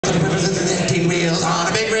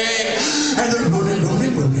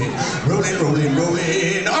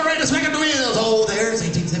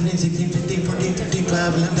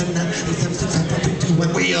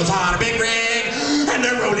with wheels on a big rig. And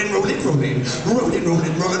they're rolling, rolling, rolling, rolling,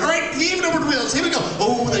 rolling, rolling. All right, even over the wheels. Here we go.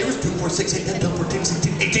 Oh, there's 2, 4, 6, 8, 10, 12, 14,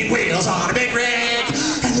 16, 18 wheels on a big rig.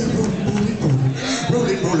 And they're rolling, rolling, rolling,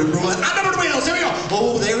 rolling, rolling, rolling. And over the wheels. Here we go.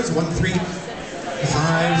 Oh, there's 1, 3,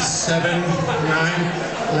 5, 7, 9,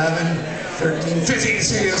 11, 13, 15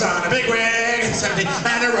 wheels on a big rig. 17,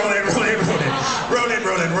 and they're rolling, rolling, rolling, rolling,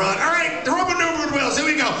 rolling, rolling. All right, they're over the wheels. Here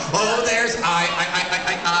we go. Oh, there's I,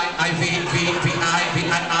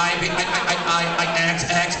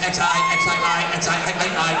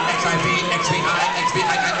 V, X,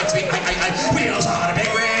 wheels on a big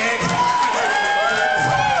rig.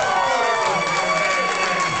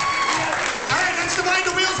 All right, let's divide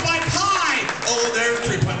the wheels by pi. Oh, there's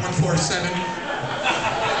 3.147.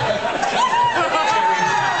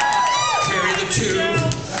 Carry the 2.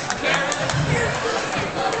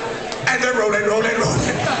 And they're rolling, rolling, rolling.